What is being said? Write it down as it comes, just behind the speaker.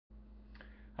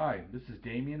Hi, this is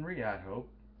Damian Readhope,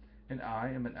 and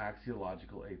I am an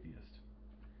axiological atheist.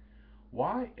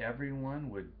 Why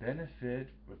everyone would benefit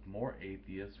if more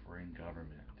atheists were in government?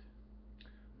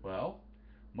 Well,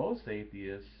 most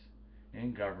atheists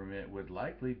in government would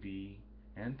likely be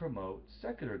and promote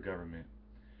secular government,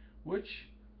 which,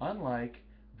 unlike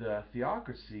the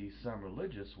theocracy some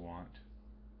religious want,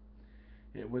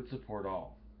 it would support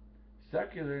all.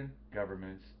 Secular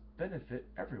governments benefit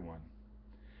everyone.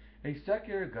 A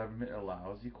secular government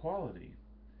allows equality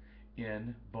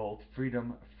in both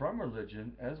freedom from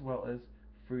religion as well as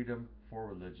freedom for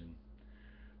religion,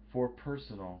 for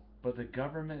personal, but the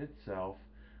government itself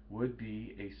would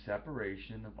be a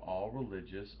separation of all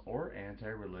religious or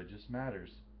anti-religious matters.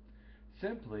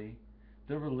 Simply,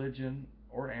 the religion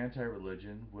or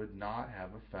anti-religion would not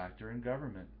have a factor in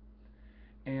government.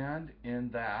 And in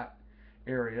that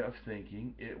area of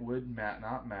thinking, it would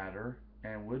not matter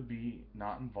and would be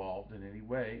not involved in any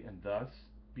way and thus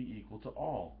be equal to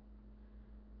all.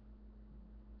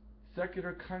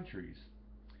 Secular countries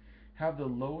have the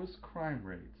lowest crime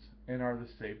rates and are the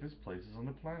safest places on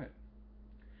the planet.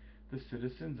 The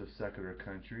citizens of secular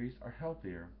countries are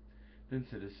healthier than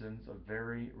citizens of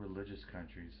very religious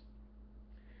countries.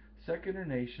 Secular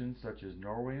nations such as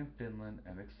Norway and Finland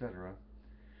and etc.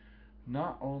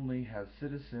 not only have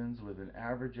citizens with an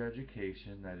average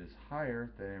education that is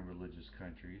higher than in religious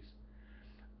countries,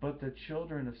 but the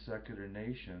children of secular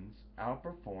nations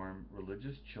outperform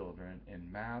religious children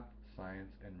in math,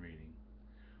 science, and reading.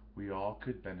 We all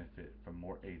could benefit from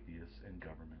more atheists in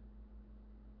government.